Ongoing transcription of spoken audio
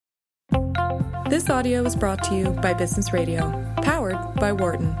This audio was brought to you by Business Radio, powered by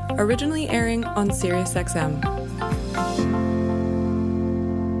Wharton, originally airing on SiriusXM.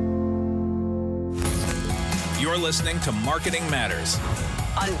 You're listening to Marketing Matters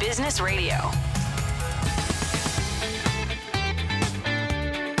on Business Radio.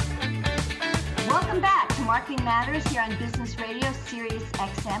 Welcome back to Marketing Matters here on Business Radio, Sirius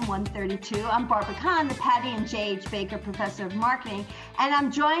XM 132. I'm Barbara Kahn, the Patty and J.H. Baker Professor of Marketing, and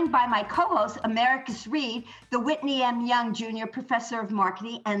I'm joined by my co-host, Americus Reed, the Whitney M. Young Jr. Professor of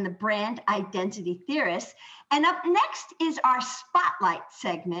Marketing and the Brand Identity Theorist. And up next is our Spotlight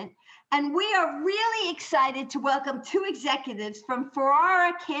segment. And we are really excited to welcome two executives from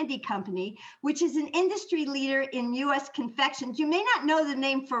Ferrara Candy Company, which is an industry leader in U.S. confections. You may not know the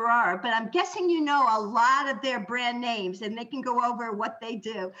name Ferrara, but I'm guessing you know a lot of their brand names, and they can go over what they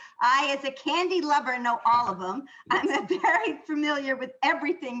do. I, as a candy lover, know all of them. I'm very familiar with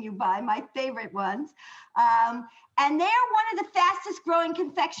everything you buy, my favorite ones. And they're one of the fastest growing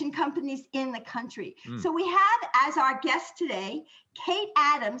confection companies in the country. So we have as our guest today, Kate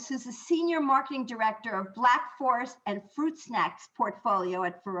Adams, who's the Senior Marketing Director of Black Forest and Fruit Snacks portfolio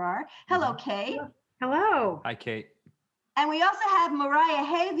at Ferrara. Hello, Kate. Hello. Hi, Kate. And we also have Mariah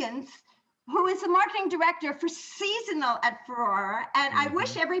Havens, who is the Marketing Director for Seasonal at Ferrara. And I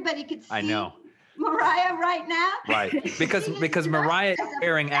wish everybody could see Mariah right now. Right, because Mariah is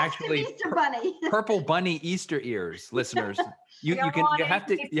wearing actually purple bunny Easter ears, listeners. You have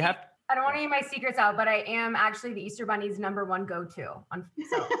to. I don't want to get my secrets out, but I am actually the Easter Bunny's number one go-to.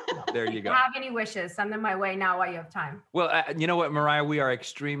 So there you go. If you have any wishes, send them my way now while you have time. Well, you know what, Mariah, we are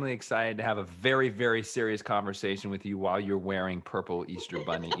extremely excited to have a very, very serious conversation with you while you're wearing purple Easter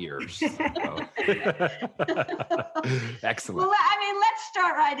Bunny ears. So. Excellent. Well, I mean, let's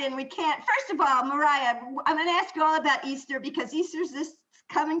start right in. We can't. First of all, Mariah, I'm going to ask you all about Easter because Easter's this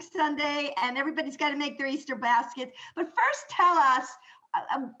coming Sunday and everybody's got to make their Easter baskets. But first, tell us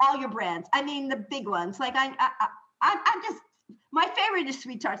all your brands. I mean, the big ones. Like I'm just, my favorite is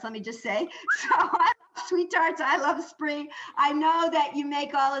Sweet Tarts, let me just say. So I love Sweet Tarts. I love Spring. I know that you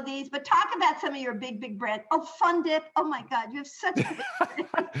make all of these, but talk about some of your big brands. Oh, Fun Dip. Oh my God, you have such a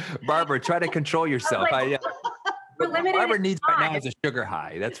big brand. Barbara, try to control yourself. Barbara needs right now is a sugar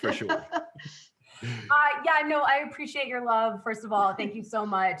high. That's for sure. I appreciate your love. First of all, thank you so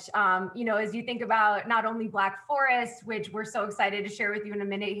much. As you think about not only Black Forest, which we're so excited to share with you in a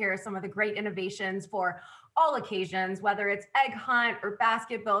minute here, some of the great innovations for all occasions, whether it's egg hunt or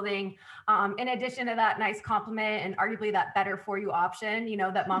basket building. In addition to that nice compliment and arguably that better for you option,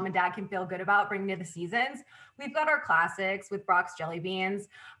 that mom and dad can feel good about bringing to the seasons. We've got our classics with Brock's Jelly Beans.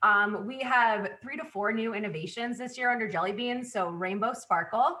 We have 3 to 4 new innovations this year under Jelly Beans. So Rainbow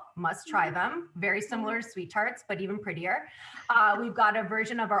Sparkle, must try them. Very similar to Sweet Tarts, but even prettier. We've got a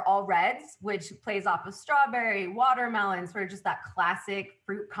version of our All Reds, which plays off of strawberry, watermelon, sort of just that classic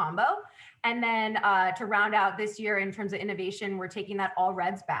fruit combo. And then to round out this year in terms of innovation, we're taking that All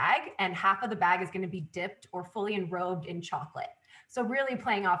Reds bag and half of the bag is going to be dipped or fully enrobed in chocolate. So really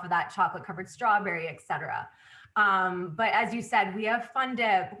playing off of that chocolate covered strawberry, et cetera. But as you said, we have Fun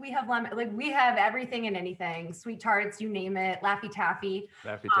Dip, we have lemon, we have everything and anything, Sweet Tarts, you name it, Laffy Taffy.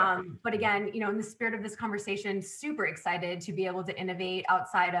 But again, in the spirit of this conversation, super excited to be able to innovate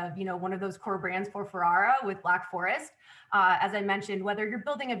outside of, one of those core brands for Ferrara with Black Forest. As I mentioned, whether you're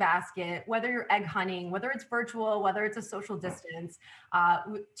building a basket, whether you're egg hunting, whether it's virtual, whether it's a social distance,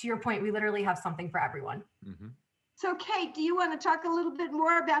 to your point, we literally have something for everyone. Mm-hmm. So Kate, do you want to talk a little bit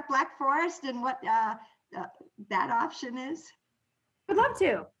more about Black Forest and what that option is? I'd love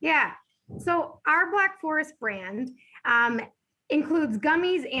to. Yeah. So our Black Forest brand includes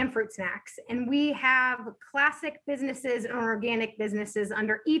gummies and fruit snacks. And we have classic businesses and organic businesses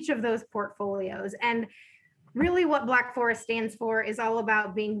under each of those portfolios. And really what Black Forest stands for is all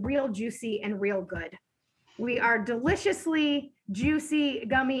about being real juicy and real good. We are deliciously juicy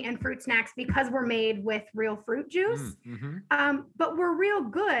gummy and fruit snacks because we're made with real fruit juice. But we're real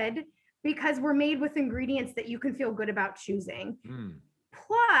good because we're made with ingredients that you can feel good about choosing.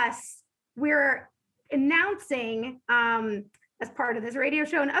 Plus, we're announcing, as part of this radio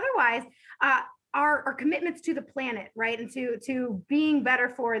show and otherwise, our commitments to the planet, right? And to being better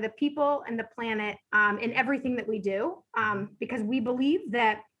for the people and the planet in everything that we do, because we believe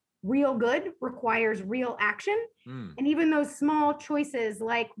that real good requires real action. And even those small choices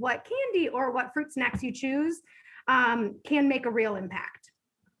like what candy or what fruit snacks you choose can make a real impact.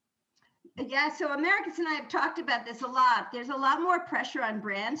 Yeah, so Americans and I have talked about this a lot. There's a lot more pressure on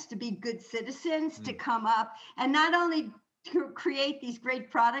brands to be good citizens, to come up and not only to create these great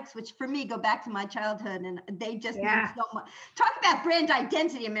products, which for me go back to my childhood, and they just mean so much. Talk about brand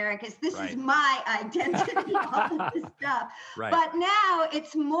identity, Americas. This is my identity, all of this stuff. Right. But now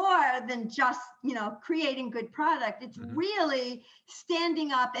it's more than just, creating good product. It's really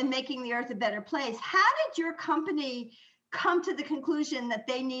standing up and making the earth a better place. How did your company come to the conclusion that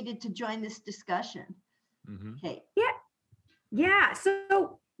they needed to join this discussion? Kate. Yeah.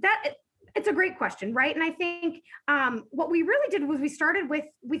 So it's a great question, right? And I think what we really did was we started with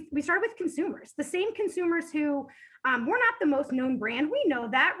consumers, the same consumers who we're not the most known brand. We know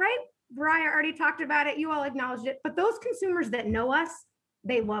that, right? Mariah already talked about it. You all acknowledged it. But those consumers that know us,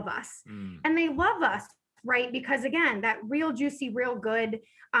 they love us. And they love us, right? Because again, that real juicy, real good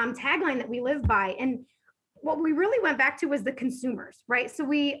tagline that we live by. And what we really went back to was the consumers, right?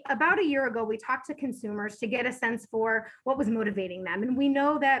 So about a year ago, we talked to consumers to get a sense for what was motivating them. And we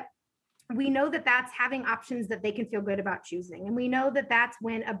know that that's having options that they can feel good about choosing. And we know that that's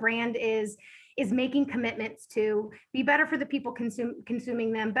when a brand is making commitments to be better for the people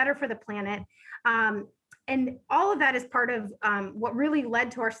consuming them, better for the planet. And all of that is part of what really led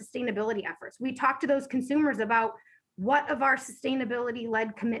to our sustainability efforts. We talked to those consumers about what of our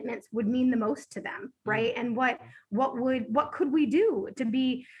sustainability-led commitments would mean the most to them, right? And what could we do to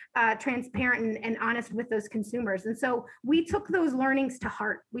be transparent and honest with those consumers? And so we took those learnings to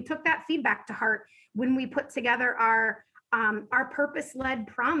heart. We took that feedback to heart when we put together our purpose-led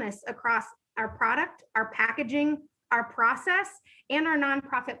promise across our product, our packaging, our process, and our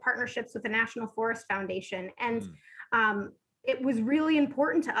nonprofit partnerships with the National Forest Foundation. And it was really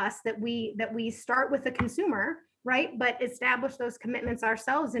important to us that we start with the consumer, right? But establish those commitments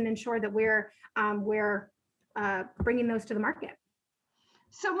ourselves and ensure that we're bringing those to the market.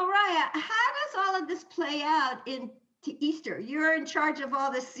 So Mariah, how does all of this play out into Easter? You're in charge of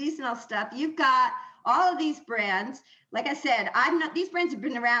all this seasonal stuff. You've got all of these brands. Like I said, these brands have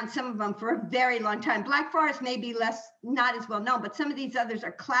been around, some of them, for a very long time. Black Forest may be not as well known, but some of these others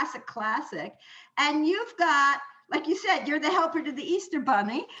are classic. And you've got, like you said, you're the helper to the Easter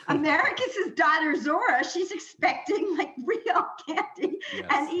Bunny. Americus' daughter, Zora, she's expecting like real candy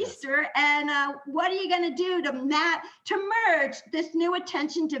and Easter. And what are you going to do to merge this new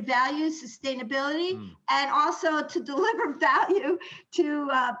attention to value, sustainability, and also to deliver value to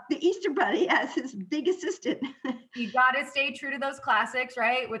the Easter Bunny as his big assistant? You got to stay true to those classics,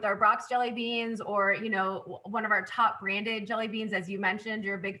 right? With our Brock's jelly beans, or, one of our top branded jelly beans, as you mentioned,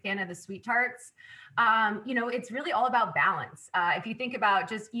 you're a big fan of the sweet tarts. It's really all about balance. If you think about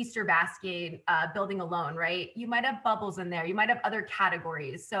just Easter basket building alone, right? You might have bubbles in there. You might have other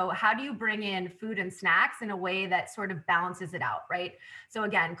categories. So how do you bring in food and snacks in a way that sort of balances it out, right? So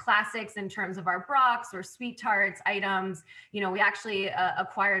again, classics in terms of our Brock's or sweet tarts items. We actually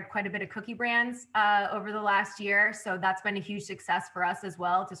acquired quite a bit of cookie brands over the last year. So that's been a huge success for us as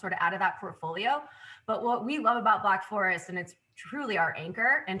well to sort of add to that portfolio. But what we love about Black Forest, and it's truly our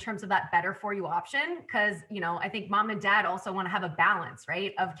anchor in terms of that better for you option, because I think mom and dad also want to have a balance,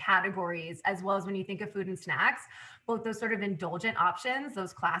 right, of categories, as well as when you think of food and snacks, both those sort of indulgent options,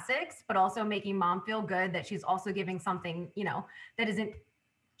 those classics, but also making mom feel good that she's also giving something that isn't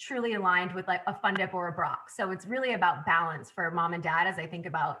truly aligned with like a Fun Dip or a Brock. So it's really about balance for mom and dad as I think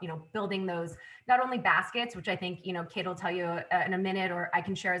about, building those, not only baskets, which I think, Kate will tell you in a minute, or I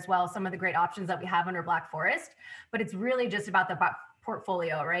can share as well some of the great options that we have under Black Forest, but it's really just about the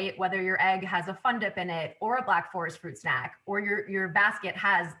portfolio, right? Whether your egg has a Fun Dip in it or a Black Forest fruit snack, or your basket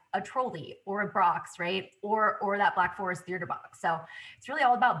has a trolley or a Brock's, right? Or that Black Forest theater box. So it's really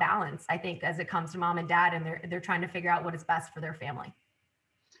all about balance, I think, as it comes to mom and dad, and they're trying to figure out what is best for their family.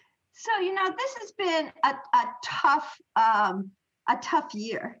 So, this has been a tough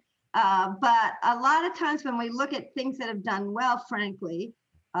year. But a lot of times when we look at things that have done well, frankly,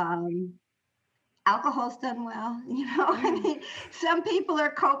 alcohol's done well. Some people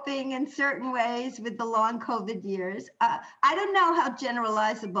are coping in certain ways with the long COVID years. I don't know how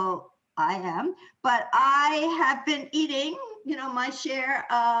generalizable I am, but I have been eating, my share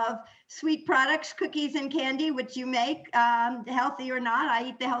of sweet products, cookies and candy, which you make, healthy or not. I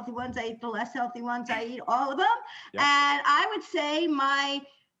eat the healthy ones. I eat the less healthy ones. I eat all of them. Yep. And I would say my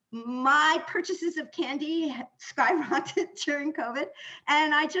purchases of candy skyrocketed during COVID.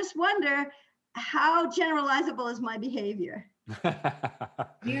 And I just wonder, how generalizable is my behavior? Go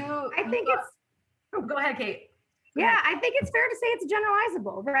ahead, Kate. Yeah, I think it's fair to say it's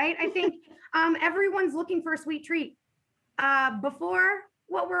generalizable, right? I think everyone's looking for a sweet treat before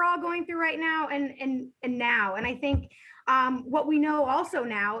what we're all going through right now and now. And I think what we know also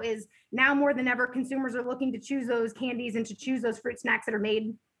now is now more than ever, consumers are looking to choose those candies and to choose those fruit snacks that are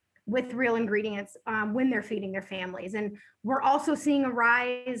made with real ingredients when they're feeding their families. And we're also seeing a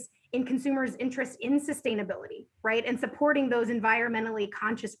rise in consumers' interest in sustainability, right? And supporting those environmentally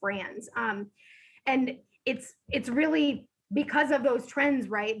conscious brands. And it's really because of those trends,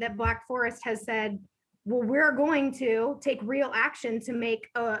 right, that Black Forest has said, well, we're going to take real action to make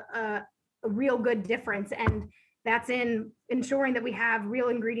a real good difference. And that's in ensuring that we have real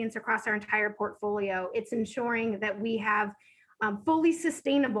ingredients across our entire portfolio. It's ensuring that we have fully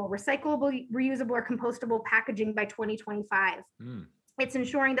sustainable, recyclable, reusable, or compostable packaging by 2025. It's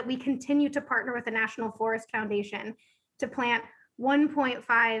ensuring that we continue to partner with the National Forest Foundation to plant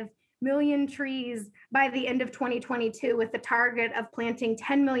 1.5 million trees by the end of 2022, with the target of planting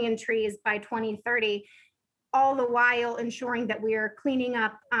 10 million trees by 2030, all the while ensuring that we are cleaning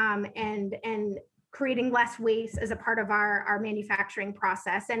up and creating less waste as a part of our manufacturing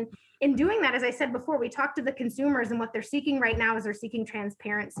process. And in doing that, as I said before, we talk to the consumers, and what they're seeking right now is they're seeking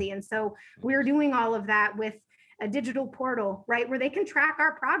transparency. And so we're doing all of that with a digital portal, right, where they can track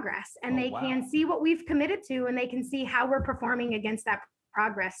our progress, and they can see what we've committed to, and they can see how we're performing against that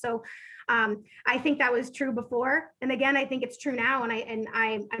progress. So I think that was true before, and again, I think it's true now. And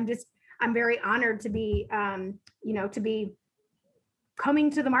I'm very honored to be to be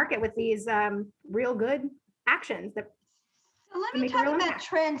coming to the market with these real good actions that. So let me talk about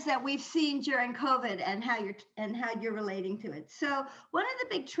trends that we've seen during COVID and how you're relating to it. So one of the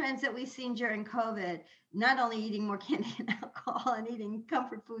big trends that we've seen during COVID, not only eating more candy and alcohol and eating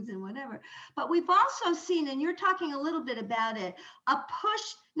comfort foods and whatever, but we've also seen, and you're talking a little bit about it, a push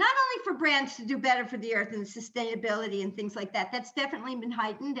not only for brands to do better for the earth and sustainability and things like that. That's definitely been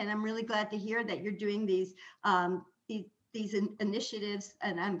heightened, and I'm really glad to hear that you're doing these initiatives,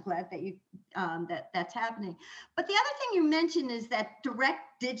 and I'm glad that you that's happening. But the other thing you mentioned is that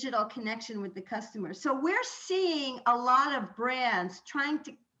direct digital connection with the customer. So we're seeing a lot of brands trying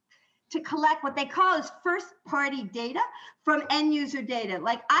to collect what they call as first party data from end user data.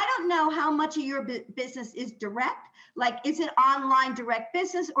 Like, I don't know how much of your business is direct. Like, is it online direct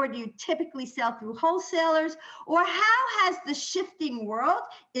business, or do you typically sell through wholesalers? Or how has the shifting world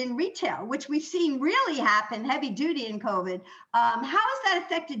in retail, which we've seen really happen heavy duty in COVID, how has that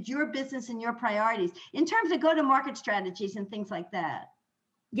affected your business and your priorities in terms of go-to-market strategies and things like that?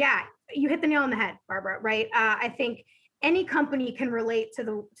 Yeah, you hit the nail on the head, Barbara, right? I think any company can relate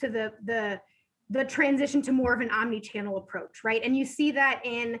to the transition to more of an omni-channel approach, right? And you see that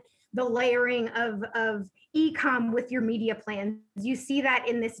in the layering of e-com with your media plans. You see that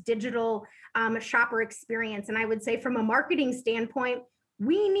in this digital shopper experience. And I would say, from a marketing standpoint,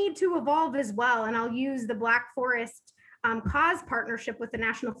 we need to evolve as well. And I'll use the Black Forest cause partnership with the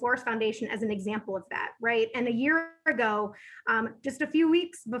National Forest Foundation as an example of that, right? And a year ago, just a few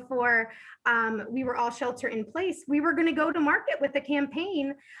weeks before we were all shelter in place, we were going to go to market with a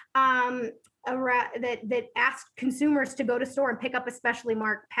campaign that asked consumers to go to store and pick up a specially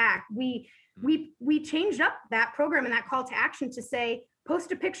marked pack. We changed up that program and that call to action to say,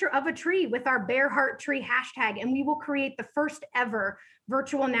 post a picture of a tree with our Bear Heart Tree hashtag, and we will create the first ever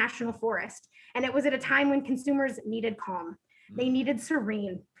virtual national forest. And it was at a time when consumers needed calm. They needed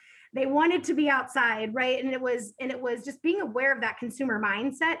serene. They wanted to be outside, right? And it was just being aware of that consumer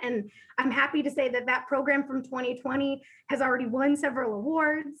mindset. And I'm happy to say that program from 2020 has already won several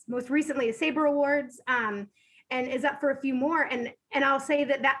awards, most recently a Sabre Awards, and is up for a few more. And I'll say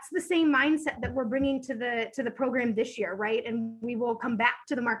that that's the same mindset that we're bringing to the program this year, right? And we will come back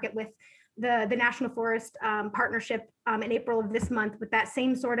to the market with the National Forest partnership in April of this month, with that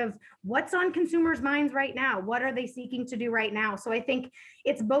same sort of what's on consumers' minds right now, what are they seeking to do right now. So I think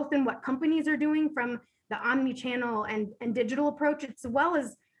it's both in what companies are doing from the omni-channel and digital approach, as well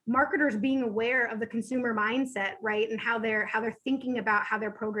as marketers being aware of the consumer mindset, right, and how they're thinking about how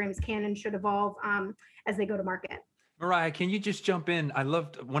their programs can and should evolve as they go to market. Mariah, can you just jump in? I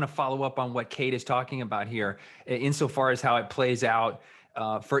want to follow up on what Kate is talking about here, insofar as how it plays out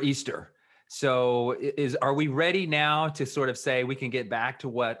for Easter. So are we ready now to sort of say we can get back to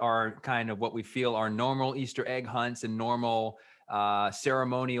what we feel are normal Easter egg hunts and normal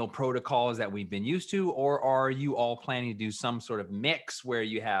ceremonial protocols that we've been used to? Or are you all planning to do some sort of mix where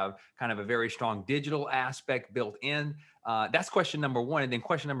you have kind of a very strong digital aspect built in? That's question number one. And then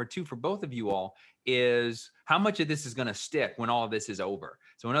question number two for both of you all is, how much of this is going to stick when all of this is over?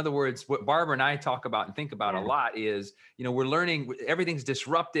 So in other words, what Barbara and I talk about and think about a lot is, we're learning, everything's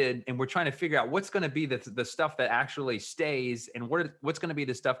disrupted, and we're trying to figure out what's going to be the stuff that actually stays, and what's going to be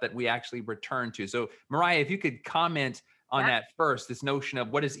the stuff that we actually return to. So Mariah, if you could comment on that first, this notion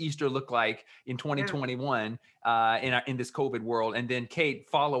of what does Easter look like in 2021 in this COVID world, and then Kate,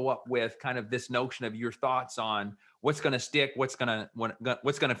 follow up with kind of this notion of your thoughts on what's going to stick, what's going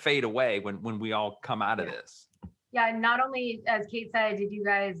to fade away when we all come out of this. Yeah, not only, as Kate said, did you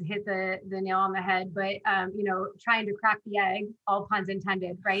guys hit the nail on the head, but trying to crack the egg, all puns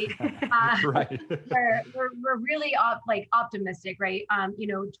intended, right? Right. we're really optimistic, right?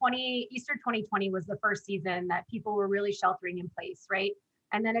 Easter 2020 was the first season that people were really sheltering in place, right?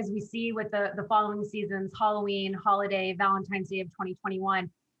 And then as we see with the following seasons, Halloween, holiday, Valentine's Day of 2021,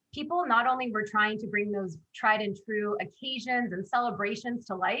 people not only were trying to bring those tried and true occasions and celebrations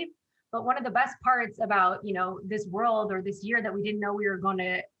to life, but one of the best parts about, this world or this year that we didn't know we were going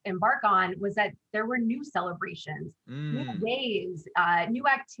to embark on was that there were new celebrations, new days, new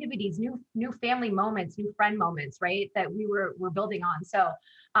activities, new family moments, new friend moments, right? That we're building on. So,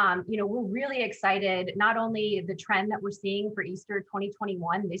 we're really excited, not only the trend that we're seeing for Easter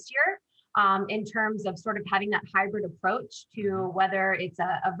 2021 this year, in terms of sort of having that hybrid approach to whether it's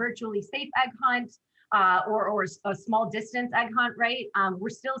a virtually safe egg hunt, or a small distance egg hunt, right? We're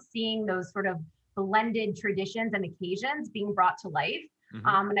still seeing those sort of blended traditions and occasions being brought to life.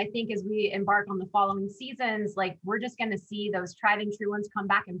 And I think as we embark on the following seasons, we're just going to see those tried and true ones come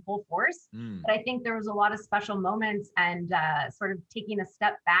back in full force. But I think there was a lot of special moments and sort of taking a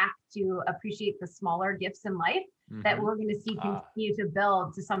step back to appreciate the smaller gifts in life that we're going to see continue to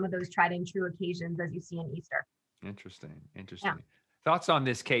build to some of those tried and true occasions as you see in Easter. Interesting. Yeah. Thoughts on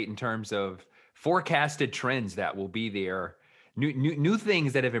this, Kate, in terms of forecasted trends that will be there, new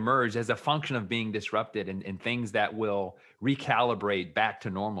things that have emerged as a function of being disrupted, and things that will recalibrate back to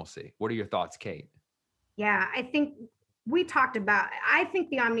normalcy. What are your thoughts, Kate? Yeah, I think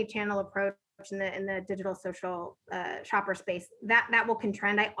the omni-channel approach in the digital social shopper space, that will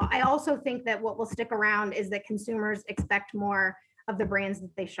contend. I also think that what will stick around is that consumers expect more of the brands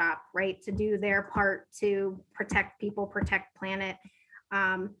that they shop, right? To do their part to protect people, protect planet.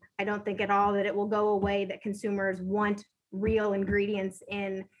 I don't think at all that it will go away, that consumers want real ingredients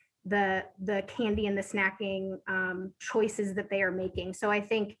in the candy and the snacking choices that they are making. So I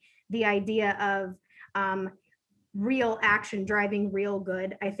think the idea of real action driving real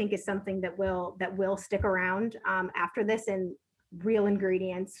good, I think, is something that will stick around after this, and real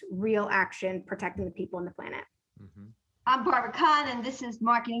ingredients, real action, protecting the people and the planet. I'm Barbara Kahn, and this is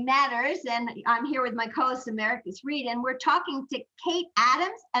Marketing Matters, and I'm here with my co-host Americus Reed, and we're talking to Kate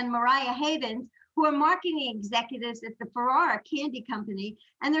Adams and Mariah Havens, who are marketing executives at the Ferrara Candy Company,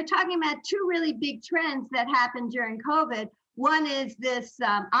 and they're talking about two really big trends that happened during COVID. One is this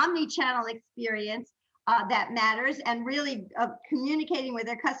omni-channel experience that matters, and really communicating with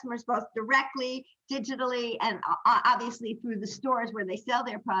their customers both directly, digitally, and obviously through the stores where they sell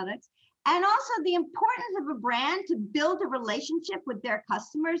their products. And also the importance of a brand to build a relationship with their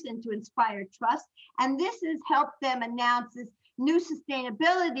customers and to inspire trust. And this has helped them announce this new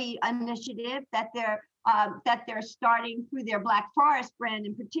sustainability initiative that they're starting through their Black Forest brand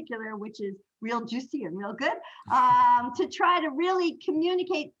in particular, which is real juicy and real good, to try to really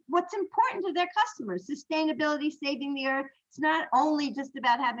communicate what's important to their customers. Sustainability, saving the earth. It's not only just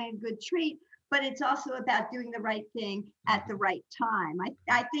about having a good treat, but it's also about doing the right thing at the right time.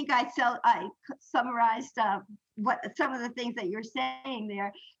 I think I summarized what some of the things that you're saying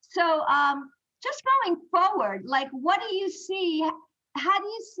there. So just going forward, what do you see? How do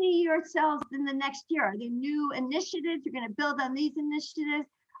you see yourselves in the next year? Are there new initiatives? You're going to build on these initiatives?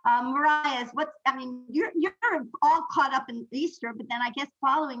 Mariah, you're all caught up in Easter, but then I guess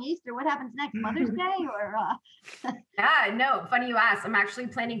following Easter, what happens next? Mother's Day or? Yeah, no, funny you ask. I'm actually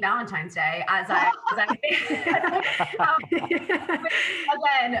planning Valentine's Day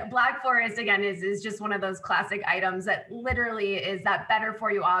again, Black Forest is just one of those classic items that literally is that better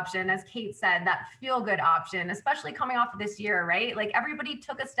for you option. As Kate said, that feel good option, especially coming off of this year, right? Everybody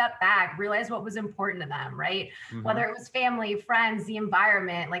took a step back, realized what was important to them, right? Whether it was family, friends, the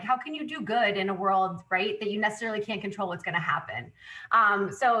environment. How can you do good in a world, right, that you necessarily can't control what's going to happen?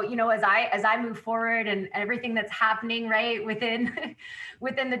 So, as I move forward and everything that's happening, right, within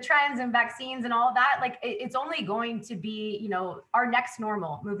the trends and vaccines and all of that, it's only going to be, our next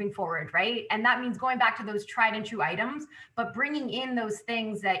normal moving forward, right? And that means going back to those tried and true items, but bringing in those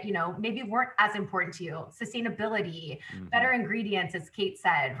things that, maybe weren't as important to you. Sustainability, better ingredients, as Kate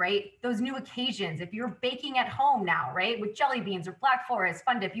said, right? Those new occasions, if you're baking at home now, right, with jelly beans or Black Forest,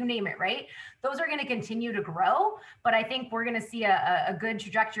 Fun Dip, you name it, right? Those are going to continue to grow, but I think we're going to see a good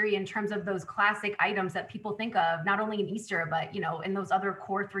trajectory in terms of those classic items that people think of, not only in Easter, but, in those other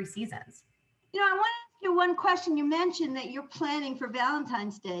core 3 seasons. I want to ask you one question. You mentioned that you're planning for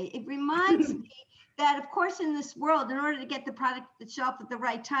Valentine's Day. It reminds me that, of course, in this world, in order to get the product to the shelf at the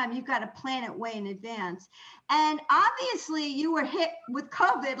right time, you've got to plan it way in advance. And obviously, you were hit with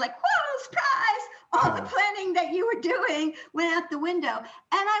COVID, whoa, surprise! all the planning that you were doing went out the window. And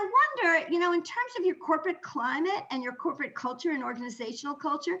I wonder, in terms of your corporate climate and your corporate culture and organizational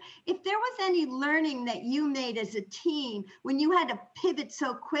culture, if there was any learning that you made as a team when you had to pivot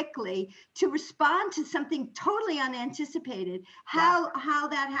so quickly to respond to something totally unanticipated, how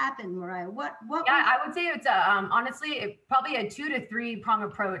that happened, Mariah? What? Yeah, I would say it's honestly probably a 2 to 3 prong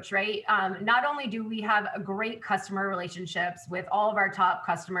approach, right? Not only do we have a great customer relationships with all of our top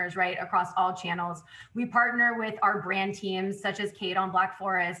customers, right, across all channels, we partner with our brand teams such as Kate on Black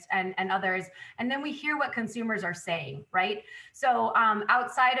Forest and others, and then we hear what consumers are saying, right? So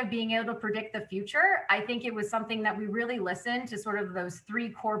outside of being able to predict the future, I think it was something that we really listened to sort of those 3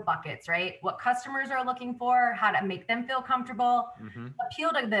 core buckets, right? What customers are looking for, how to make them feel comfortable,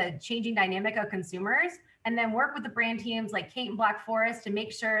 appeal to the changing dynamic of consumers, and then work with the brand teams like Kate and Black Forest to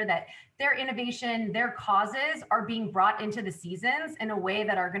make sure that their innovation, their causes are being brought into the seasons in a way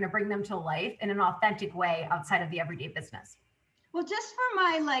that are going to bring them to life in an authentic way outside of the everyday business. Well, just for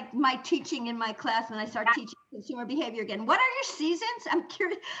my teaching in my class when I start teaching consumer behavior again, what are your seasons? I'm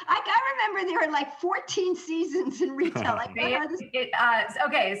curious. I remember there were like 14 seasons in retail. Like,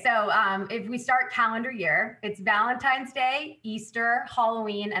 okay, so if we start calendar year, it's Valentine's Day, Easter,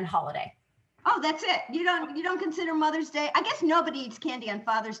 Halloween, and holiday. Oh, that's it. You don't consider Mother's Day? I guess nobody eats candy on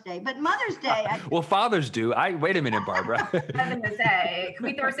Father's Day, but Mother's Day. Well, fathers do. Wait a minute, Barbara. I was going to say, can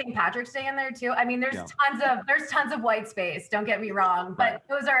we throw St. Patrick's Day in there too? I mean, there's tons of white space. Don't get me wrong, but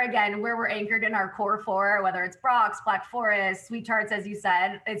those are again where we're anchored in our core 4. Whether it's Brock's, Black Forest, Sweet Tarts, as you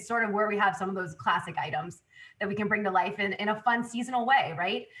said, it's sort of where we have some of those classic items that we can bring to life in a fun seasonal way,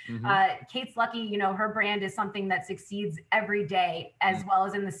 right? Kate's lucky, her brand is something that succeeds every day as well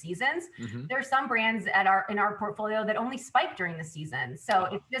as in the seasons. There's some brands in our portfolio that only spike during the season. So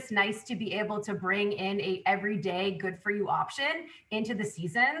it's just nice to be able to bring in a everyday good for you option into the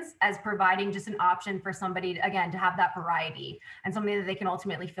seasons as providing just an option for somebody, again, to have that variety and something that they can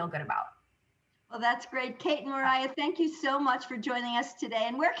ultimately feel good about. Well, that's great. Kate and Mariah, thank you so much for joining us today.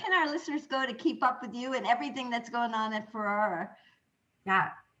 And where can our listeners go to keep up with you and everything that's going on at Ferrara? Yeah.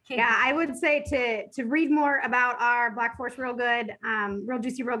 Kate. Yeah, I would say to read more about our Black Forest Real Good, Real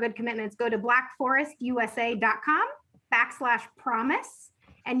Juicy, Real Good commitments, go to blackforestusa.com/promise.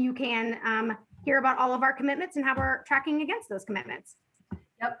 And you can hear about all of our commitments and how we're tracking against those commitments.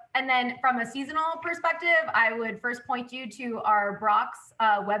 Yep. And then from a seasonal perspective, I would first point you to our Brock's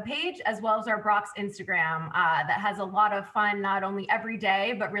webpage, as well as our Brock's Instagram that has a lot of fun, not only every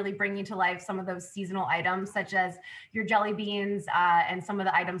day, but really bringing to life some of those seasonal items, such as your jelly beans and some of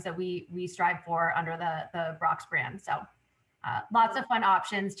the items that we strive for under the Brock's brand. So lots of fun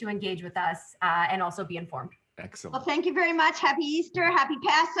options to engage with us and also be informed. Excellent. Well, thank you very much. Happy Easter, happy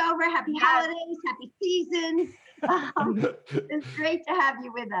Passover, happy holidays, happy season. It's great to have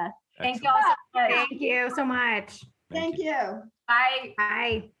you with us. Thank you all so much. Thank you so much. Thank you. Bye.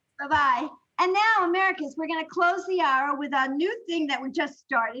 Bye. Bye-bye. And now, Americas, we're going to close the hour with a new thing that we just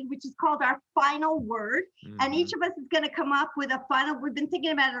started, which is called our final word. And each of us is going to come up with a final. We've been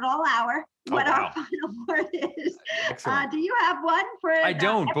thinking about it all hour, what our final word is. Do you have one for? I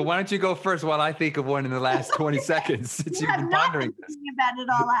don't, but why don't you go first while I think of one in the last 20 seconds since you've been pondering this. Thinking about it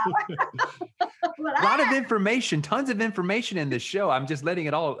all hour. A lot of information, tons of information in this show. I'm just letting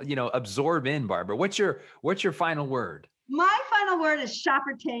it all, absorb in, Barbara. What's your final word? My final word is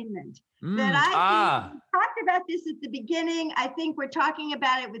shoppertainment. We talked about this at the beginning. I think we're talking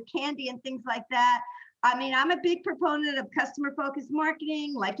about it with candy and things like that. I mean, I'm a big proponent of customer-focused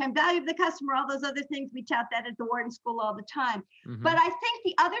marketing, lifetime value of the customer, all those other things. We tout that at the Wharton School all the time. But I think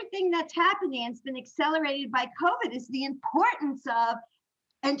the other thing that's happening, and it's been accelerated by COVID, is the importance of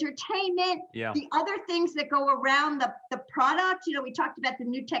entertainment, the other things that go around the product. We talked about the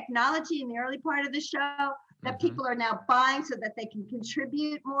new technology in the early part of the show that people are now buying so that they can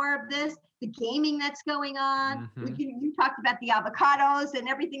contribute more of this, the gaming that's going on. You talked about the avocados and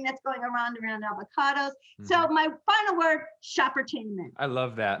everything that's going around avocados. So my final word, shoppertainment. I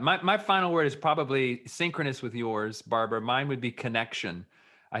love that. My final word is probably synchronous with yours, Barbara. Mine would be connection.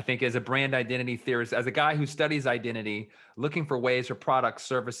 I think as a brand identity theorist, as a guy who studies identity, looking for ways for products,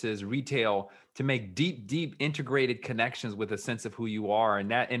 services, retail to make deep integrated connections with a sense of who you are.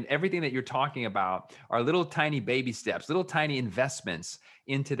 And everything that you're talking about are little tiny baby steps, little tiny investments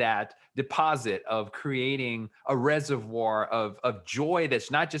into that deposit of creating a reservoir of joy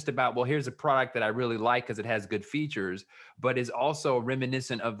that's not just about, well, here's a product that I really like because it has good features, but is also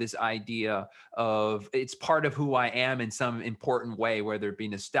reminiscent of this idea of it's part of who I am in some important way, whether it be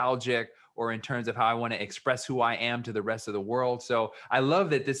nostalgic or in terms of how I want to express who I am to the rest of the world. So I love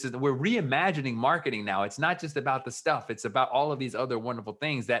that we're reimagining marketing now. It's not just about the stuff. It's about all of these other wonderful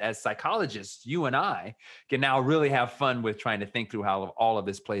things that as psychologists, you and I can now really have fun with trying to think through how all of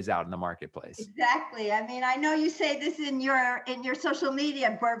this plays out in the marketplace. Exactly. I mean, I know you say this in your social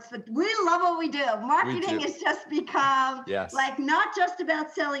media, Burps, but we love what we do. Marketing has just become like not just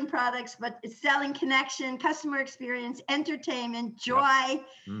about selling products, but it's selling connection, customer experience, entertainment, joy.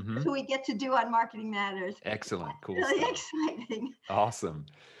 That's what we get to do on Marketing Matters. Excellent. Cool. Really stuff. exciting. Awesome.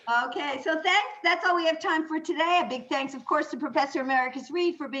 Okay, so thanks. That's all we have time for today. A big thanks, of course, to Professor Emeritus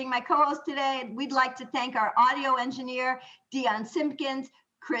Reed for being my co-host today. We'd like to thank our audio engineer, Dion Simpkins,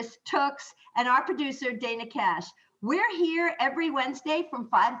 Chris Tooks, and our producer, Dana Cash. We're here every Wednesday from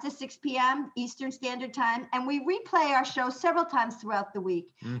 5 to 6 p.m. Eastern Standard Time, and we replay our show several times throughout the week.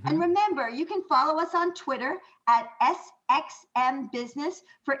 And remember, you can follow us on Twitter at SXM Business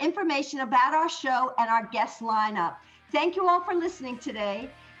for information about our show and our guest lineup. Thank you all for listening today.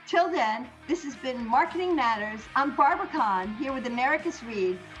 Till then, this has been Marketing Matters. I'm Barbara Kahn, here with Emeritus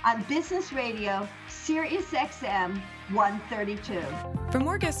Reed on Business Radio, Sirius XM 132. For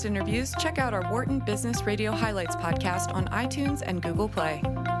more guest interviews, check out our Wharton Business Radio Highlights podcast on iTunes and Google Play.